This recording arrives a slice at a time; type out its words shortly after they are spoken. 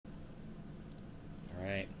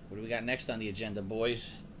do we got next on the agenda,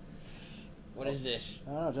 boys? What is this?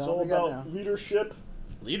 I don't know, John, It's all about leadership.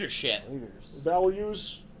 Leadership. leaders.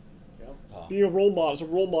 Values. Oh. Being a role model. It's a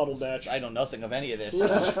role model match. I know nothing of any of this. You're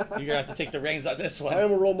going to have to take the reins on this one. I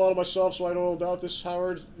am a role model myself, so I don't know about this,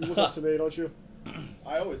 Howard. You look up to me, don't you?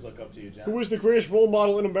 I always look up to you, John. Who is the greatest role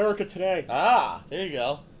model in America today? Ah, there you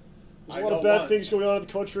go. There's a lot of bad things going on in the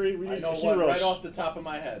country. We I need know heroes. one right off the top of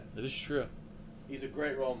my head. That is true. He's a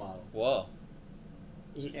great role model. Whoa.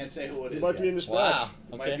 Can't say who it He is might yet. be in this match. Wow.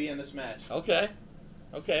 He might be in this match. Okay.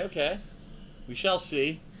 Okay. We shall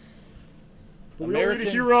see. But we all need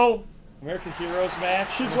a hero. American Heroes match.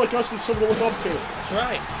 Kids like us need someone to look up to. That's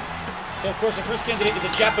right. So, of course, the first candidate is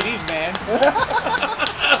a Japanese man.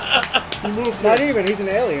 He moved Not here. even, he's an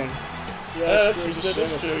alien. Yeah, that's true.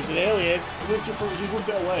 He's an alien. He moved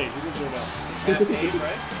to LA. He lives there now. Half eight,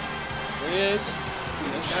 right? There he is.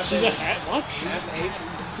 He's a hat? What? Half eight.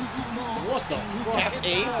 What the fuck? Half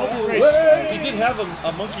eight. Racist. He did have a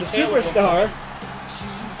monkey The tail. at one superstar.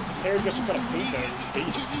 His hair got some kind of paint on his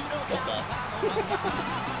face. point. What the?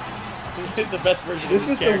 This is the best version This of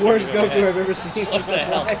this is the worst character Goku we've I've ever seen. What the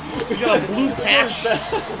hell? He's got a blue patch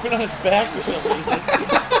open on his back for some reason.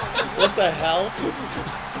 What the hell?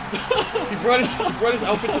 He brought his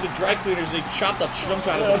outfit to the dry cleaners and they chopped a chunk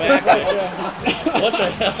out of the back. What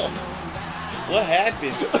the hell? What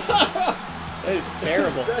happened? That is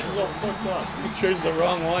terrible. That is all fucked up. You chose the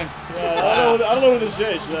wrong one. I don't know who this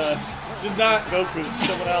is. This is not Goku. This is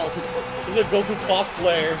someone else. This is a Goku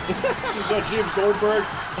cosplayer. This is James Goldberg.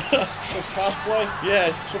 His cosplay.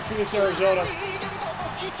 Yes. From Phoenix, Arizona.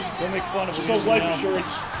 Don't make fun of him. He sells life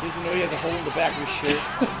insurance. He doesn't know he has a hole in the back of his shirt.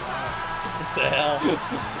 What the hell?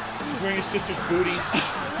 He's wearing his sister's booties.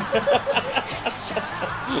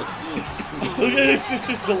 Look at his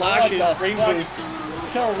sister's galoshes, rain boots.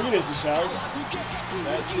 What kind of arena is this, Howard?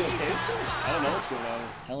 That's the occasion. I don't know what's going on.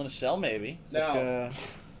 Hell in a Cell, maybe. Now,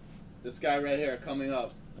 this guy right here coming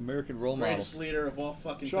up. American role Greatest models. leader of all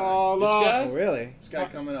fucking time. Chala. This guy? Oh, really? This guy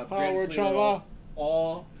coming up. Howard Greatest leader Chala. of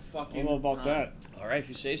all I fucking don't know about time. that. All right, if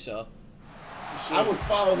you say so. I would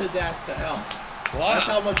follow his ass to hell. Wow. That's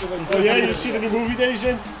how much of a Oh yeah, you just see the new movie that he's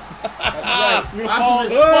in? That's right. You're gonna follow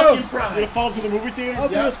Optimus him? fucking You're Prime. gonna follow him to the movie theater?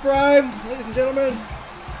 Optimus Prime, ladies and gentlemen.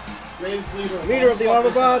 Greatest leader of Leader all of the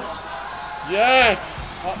fucking Autobots. time. Yes!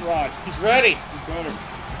 Hot Rod. He's ready. You better.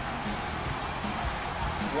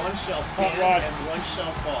 One shall stand Rod. and one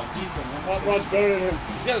shall fall. He's the one. Hot Rod's better than him.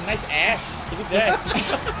 He's got a nice ass. Look at that.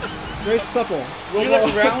 Very supple. Look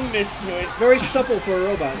at the roundness to it. Very supple for a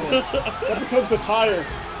robot. Yeah. That becomes the tire.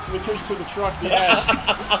 When it turns to the truck, the ass.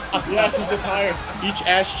 The ass is the tire. Each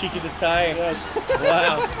ass cheek is a tire. Yes.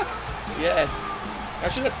 Wow. Yes.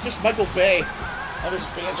 Actually, that's just Michael Bay. Other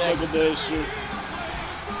Michael spandex. Bay suit.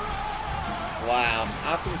 Wow.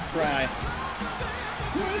 Optimus Prime.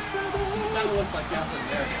 Kind of looks like Captain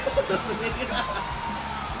America, doesn't he?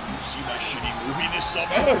 See my shitty movie this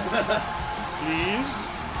summer? Please?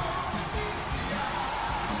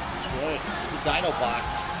 That's right. The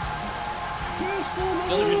Dinobots. It's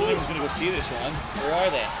the only reason I was going to go see this one. Where are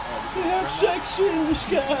they? They have sex in the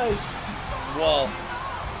skies. Whoa.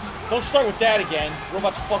 Don't start with that again.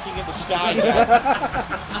 Robots fucking in the sky.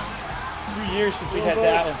 3 years since we had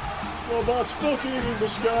that one. Robots fucking in the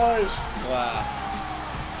skies. Wow.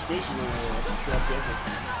 Space is a sharp desert.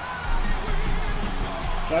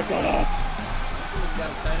 Jackonaut.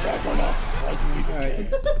 Jackonaut. Alright.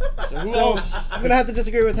 So who So, else? I'm gonna have to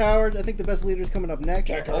disagree with Howard. I think the best leader's coming up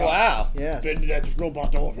next. Oh, wow. Yes. Bend that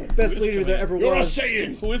robot over. Best leader there ever You're a was.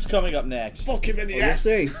 Saiyan. Who is coming up next? Fuck him in the Well, you'll ass.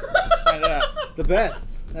 see. Find out. The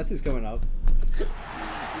best. That's who's coming up. You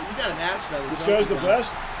got an ass feather. This don't guy's you, the John?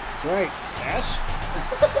 best. That's right. Ass?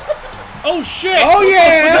 Oh, shit! Oh,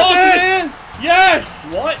 yeah! Oh, yes! Yes!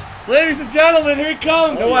 What? Ladies and gentlemen, here he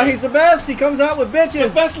comes! You know why he's the best? He comes out with bitches.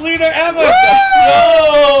 The best leader ever! Yo!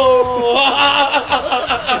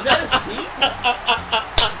 Is that his teeth?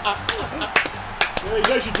 Yeah, he's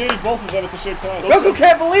actually dating both of them at the same time. Goku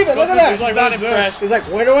can't believe it. Look at Goku's that. not what is this? impressed. He's like,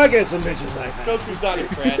 where do I get some bitches like that? Goku's not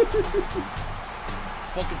impressed.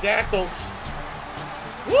 Fucking dactyls.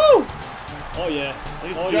 Woo! Oh, yeah.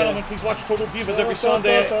 Ladies Oh, and gentlemen, please watch Total Divas every Da, da,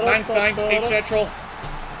 Sunday da, at da, 9 da, 8 da. Central.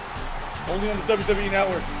 Only on the WWE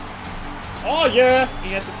Network. Oh, yeah.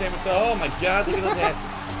 E-Entertainment. Oh my god, look at those asses.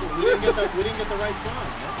 We didn't get the right song,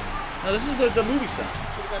 man. No, this is the movie song.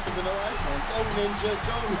 Should have got the Vanilla Ice song. Go Ninja,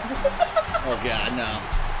 go. Oh god, no.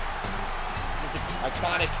 This is the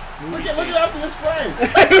iconic movie. Look at Optimus Prime.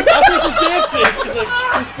 Optimus is dancing. She's like,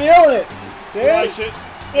 He's feeling it. He See? likes it.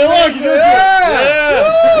 Hey, look, he's into it. yeah.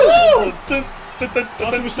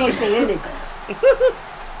 Optimus likes the women.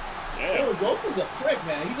 Yeah. Goku's a prick,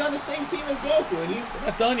 man. He's on the same team as Goku, and he's They're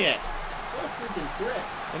not done yet. what a freaking prick.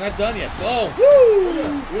 They're not done yet. Go. You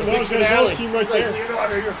know, Big that's finale. his team right It's like, there.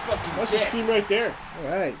 Leonardo, you're a fucking That's dick. his team right there. All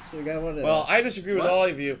right, so we got one of them. Well, I disagree with What? all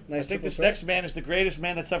of you. Nice I think this triple next man is the greatest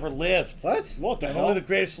man that's ever lived. What? What the Not hell? only the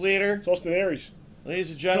greatest leader, It's Austin Aries. ladies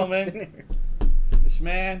and gentlemen, this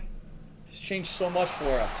man has changed so much for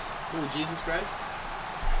us. Who, Jesus Christ?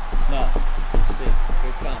 No. Let's see. Here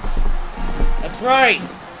it comes. That's right.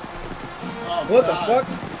 Oh, What God. the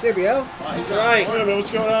fuck? JBL? Oh, he's That's right. Wait a minute,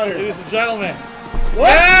 what's going on here? Ladies and gentlemen. What?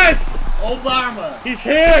 Yes! Obama. He's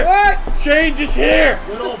here! What? Change is here!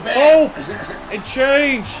 Good old man. Hope and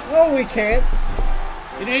change! No, we can't.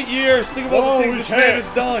 In 8 years, think about No, the things we this can't. man has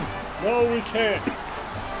done. No, we can't.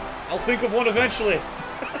 I'll think of one eventually.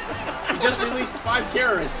 He just released 5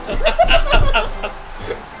 terrorists.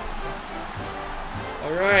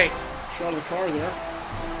 Alright. Shot of the car there.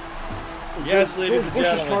 Yes, ladies George and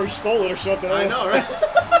Bush's gentlemen. car stole it or something. I know, right?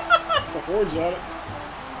 The horns on it.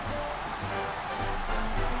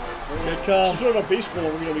 Here it Some comes. sort of a baseball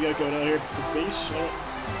arena we got going on here. It's a base.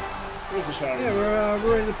 What is this, Howard? Yeah,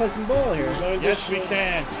 we're ready to play some ball here. Designed Yes, this, we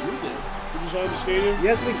can. You did. You designed the stadium?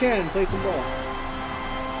 Yes, we can play some ball.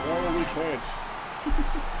 No, we can't.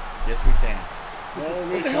 Yes, we can. No,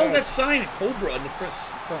 we What the hell is that sign? A cobra in the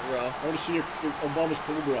front row. I want to see your Obama's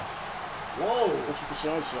Cobra. Whoa. That's what the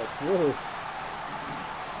sign said. Whoa.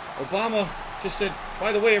 Obama just said,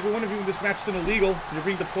 by the way, every one of you in this match is illegal. You're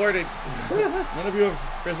being deported. None of you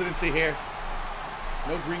have residency here.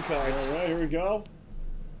 No green cards. All right, here we go.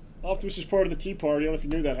 Optimus is part of the Tea Party. I don't know if you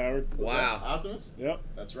knew that, Howard. What's that, Wow. Optimus? Yep,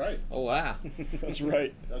 That's right. Oh, wow. that's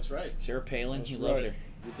right. That's right. Sarah Palin, That's he loves right. her.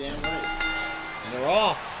 You're damn right. And they're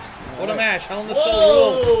off. What a right. match. Hell in the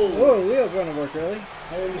Cell rules. Whoa! Whoa, Leo going to work early.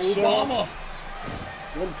 Hell in the Cell. Obama.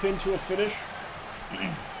 One pin to a finish. Here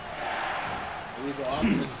we go.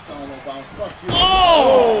 Optimus is telling Obama, fuck you.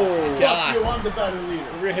 Oh! Fuck God. you, I'm the better leader.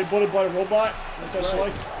 We're gonna get headbutted by a robot. What's that That's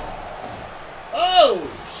like? Oh,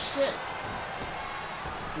 shit.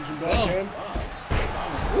 Use some Oh. backhand. Wow.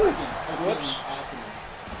 Obama's working. Whoops. Optimus.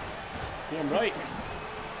 Damn right.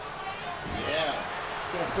 Yeah.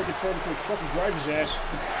 Gonna freaking turn into a truck and drive his ass.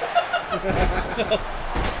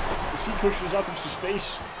 The seat cushion is Optimus'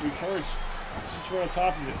 face when he turns. Sits right on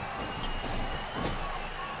top of it.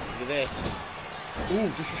 Look at this. Ooh,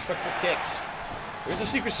 disrespectful kicks. Where's the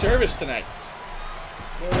Secret Service tonight?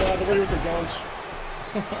 They're ready with their guns.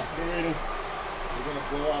 They're waiting. We're gonna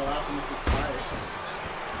blow out Optimus' tires.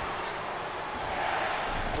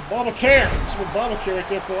 Obamacare! Some Obamacare right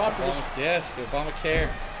there for Optimus. Yes, the Obamacare.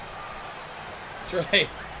 That's right.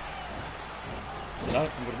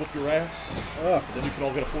 Tonight, I'm gonna whip your ass. Ugh. Then we can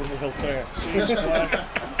all get affordable health care. Same splash.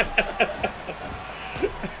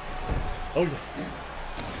 Oh, yes.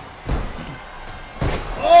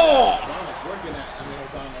 Oh! Obama's working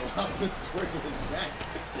Optimus is working his neck.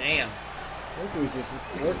 Damn. Look who's just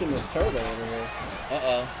working this turtle over here.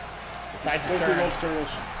 Uh-oh. The tides are Goku turning. loves turtles.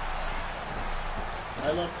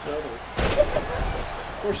 I love turtles.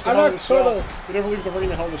 Of course, the I Hell in like the Cell. turtles. They never leave the ring in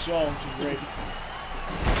the Hell in the Cell, which is great.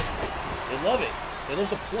 They love it. They love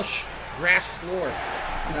the plush grass floor.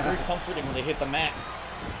 It's very comforting when they hit the mat.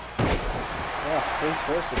 Oh, face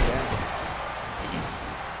first again.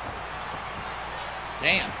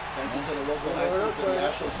 Damn. Thank you to the local high school for the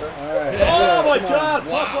actual turf. All right. Oh my come on. God!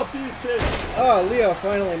 Wow. Pop up DT! Oh, Leo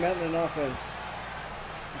finally mounting an offense.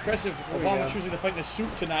 It's impressive There we Obama go. choosing to fight in a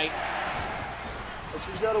suit tonight. That's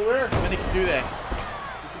what he's got to wear. You Then he can do that.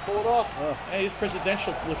 can pull it off. Oh, Hey, he's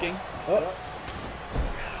presidential looking. oh,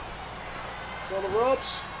 On the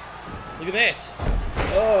ropes. Look at this.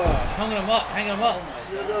 oh. He's hanging him up, hanging him up. Oh my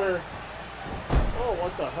Here we god. go here. Oh,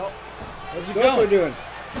 what the hell? Where's he Goku going? doing?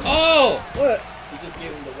 Oh! What? He just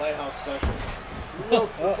gave him the White House special. Leo,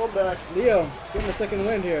 Oh. come back. Leo, getting a second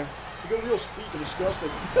wind here. Look at Leo's feet. They're disgusting.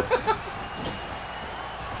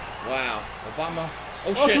 Wow. Obama.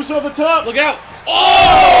 Oh, Optimus shit. on the top. Look out.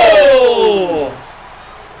 Oh!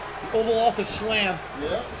 The Oval Office slam.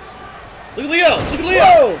 Yeah. Look at Leo. Look at Leo.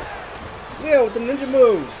 Whoa! Leo with the ninja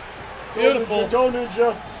moves. Beautiful. Go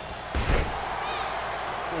Ninja.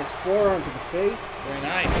 Nice forearm to the face. Very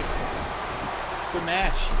nice. Good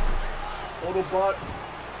match. Autobot.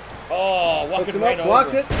 Oh, Hooks walking him right up, over.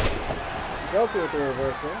 blocks it. Goku with the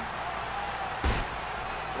reversal.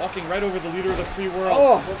 Walking right over the leader of the free world.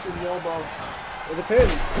 Oh, Push from the elbow. with a pin.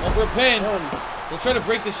 Over a pin. One. They'll try to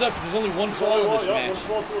break this up because there's only one fall in this One match.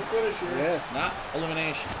 fall to a finish here. Yes. Not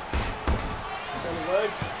elimination. On the leg.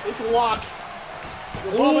 Ankle lock. Ooh.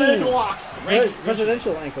 Obama ankle lock.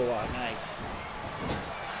 Presidential ankle lock. Nice.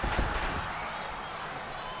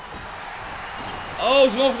 Oh,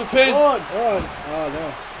 he's going for the pin. One. Oh, oh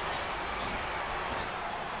no.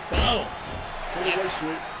 Boom. Pretty Yes. good,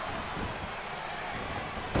 sweet.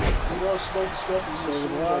 You know, it smells disgusting. This is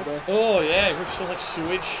right there. Oh, yeah, it smells like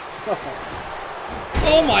sewage.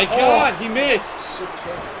 Oh my God, he missed. Sick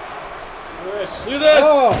kick. Look at this. Look at this.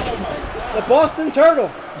 Oh, Oh my God. the Boston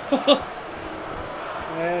Turtle.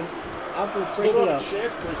 And Optimus brings Still it have up. a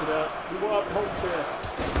chance to break it out. We want healthcare.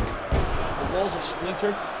 The walls of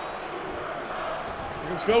Splinter. Here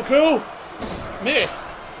comes Goku. Missed.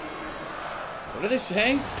 What are they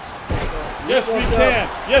saying? Yes, we can.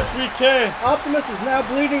 Yes, we can. Optimus is now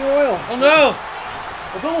bleeding oil. Oh no.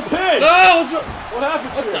 A double pin! No. What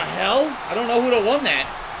happens What here? the hell? I don't know who would have won that.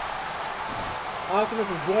 Optimus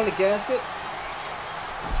is blowing a gasket.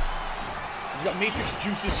 He's got Matrix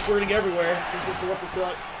juices squirting everywhere. He's gets a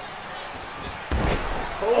uppercut.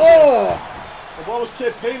 Oh! Obama's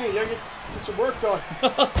kid painting. You gotta get some work done.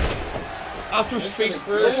 Optimus face Don't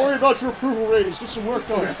first. worry about your approval ratings. Get some work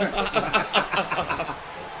done.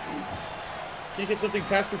 Can't get something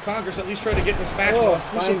passed through Congress. At least try to get this match Oh, won. Do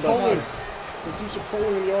some Fine, Buster. polling. Do some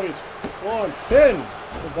polling in the audience. Go on. Pin!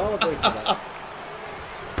 Obama breaks it up.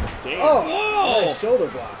 Damn. Oh! Whoa! Nice shoulder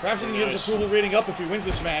block. Perhaps he can get his Nice. approval rating up if he wins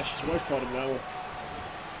this match. His wife taught him that one.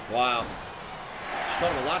 Wow. She's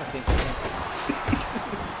taught him a lot of things. I think.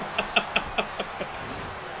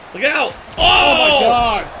 Look out! Oh my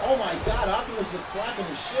God! Oh my God, Optimus just slapping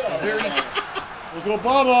the shit out of Very- him. Look at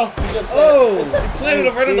Obama. He just Oh! He planted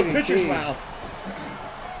it right in the DDT. pitcher's mouth.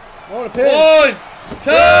 I want a pin. 1,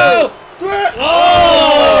 2, 3.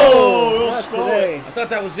 Oh! Not stole today. I thought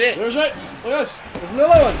that was it. There's it. Look at this. There's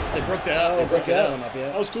another one. They broke that up. Oh, They broke it that up. one up, yeah.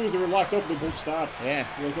 That was cool. They were locked up. They both stopped. Yeah.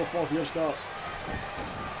 You're like, go fuck. You're stop.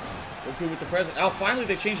 Goku with the present. Oh, finally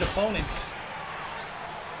they changed opponents.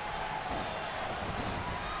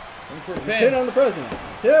 Looking for a Pin pin. on the president.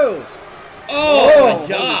 2. Oh, Oh, my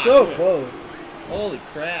that was God. so close. Holy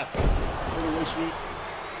crap. Pretty way sweet.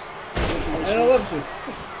 And I love you.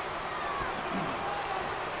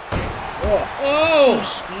 Oh. Oh!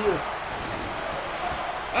 Spear.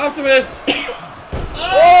 Optimus!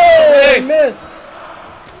 Oh! He Missed. missed.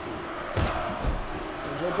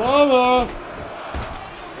 There's Obama.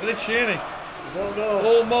 What are they chanting? I don't know.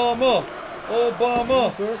 Oh, mama!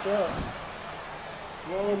 Obama! Burnt up.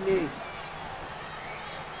 Wrong on me.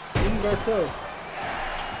 Umberto.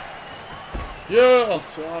 Yeah!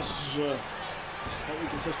 So this is a highly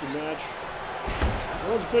contested match.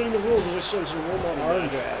 No one's bending the rules. As I said, this is a role model Arm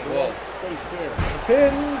match. drag. Whoa. Very fair.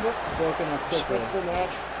 Pin. Broken up quickly. Respectful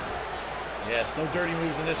match. Yes, no dirty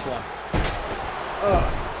moves in this one. Oh.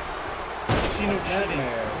 See no cheating.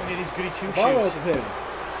 Nightmare. How many of these goody two Obama with shoes? the pin.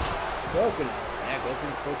 Broken. Yeah, Goku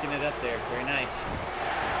poking it up there. Very nice.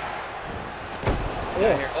 Oh.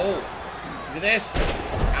 Yeah, here. Oh, look at this.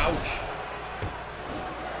 Ouch.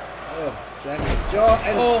 Oh. Jacking his jaw.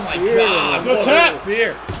 And Oh my spear God. him. No What tap. a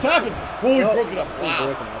spear. It's tapping. Oh, he Oh, broke it up. he's Wow.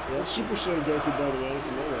 broken up, yeah. That's Super Saiyan Goku, by the way,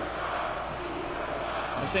 from nowhere.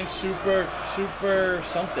 I'm saying super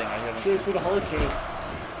something. I hear them Straight say. for the hurricane.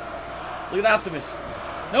 Look at Optimus.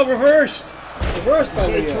 No, reversed. Reversed by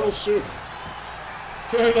Say Leo. turtle soup.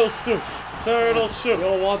 Turtle soup. Turtle We soup.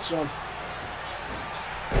 all want some.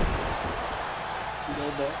 Good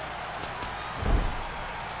old ball.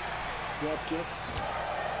 Drop kick.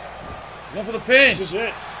 Going for the pin. This is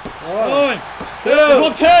it. Oh. 1, 2. They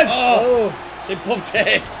bumped heads. Oh, Oh. they bumped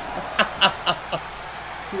heads.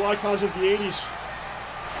 Two icons of the 80s.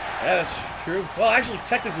 Yeah, that's true. Well, actually,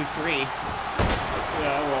 technically 3.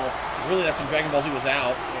 Yeah, well. 'Cause really, that's when Dragon Ball Z was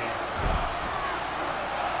out.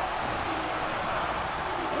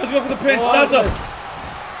 Let's go for the pin. Oh, Stop them. Optimus.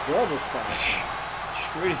 Global style.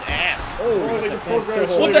 Straight his ass. Oh, Oh, they that can man's program so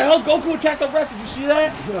it. What hard. the hell? Goku attacked the ref. Did you see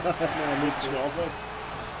that? No, me It's too. Alpha.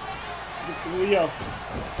 Get the Leo.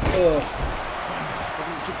 Oh.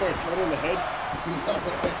 Keep right throw it in the head.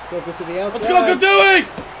 Goku to the outside. What's Goku doing?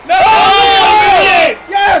 No! Oh!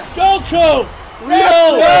 Yes! Goku!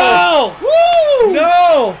 Yes! No! Woo!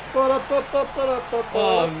 No!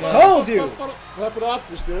 Oh, no. Told you. What happened to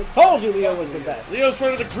Optimus, dude? Told you Leo was the best. Leo's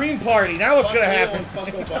part of the Green Party. Now what's gonna happen? Fuck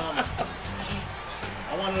Obama.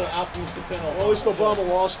 I wanted Optimus to pin Obama. Well, at least Obama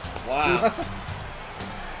lost. Wow.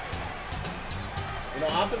 You know,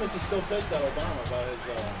 Optimus is still pissed at Obama about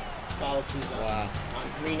his policies on, Wow.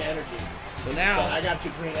 on green energy. So So now, I got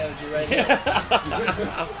your green energy right here.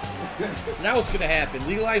 so now what's gonna happen?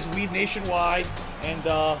 Legalize weed nationwide and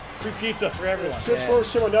free pizza for everyone. Transformers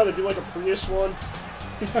came out now. They do like a Prius one.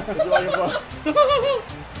 They do like a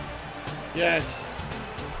Yes.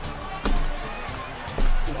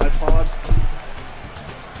 an iPod.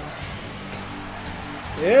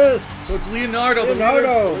 Yes. So it's Leonardo. the leader.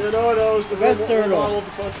 Leonardo. Leonardo's the Best role turtle. model of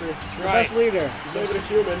the country. That's The right. best leader. He's not even a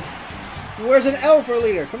human. He wears an L for a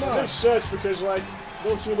leader. Come It on. makes sense because, like,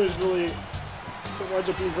 no human is really winds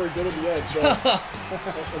up being very good at the end. So,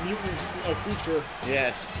 a mutant creature,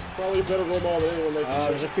 Yes. probably a better role model than anyone.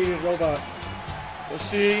 There's a feeding robot. Go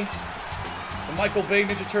see the Michael Bay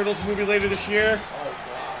Ninja Turtles movie later this year. Oh,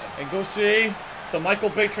 God. And go see the Michael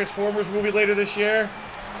Bay Transformers movie later this year.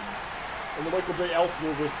 And the Michael Bay Elf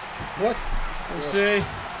movie. What? Go see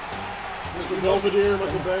Mr. Belvedere,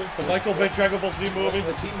 Michael Bay. the Michael Bay Dragon Ball Z movie.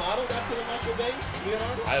 Was he modeled after the Michael Bay,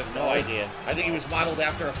 Leonardo? I have no idea. I think he was modeled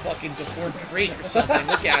after a fucking deformed freak or something.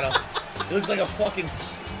 Look at him. He looks like a fucking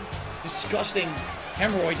disgusting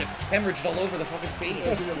hemorrhoid that hemorrhaged all over the fucking face.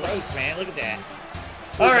 It's gross, man. Look at that.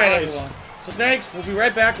 All right, eyes. everyone. So thanks. We'll be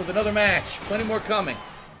right back with another match. Plenty more coming.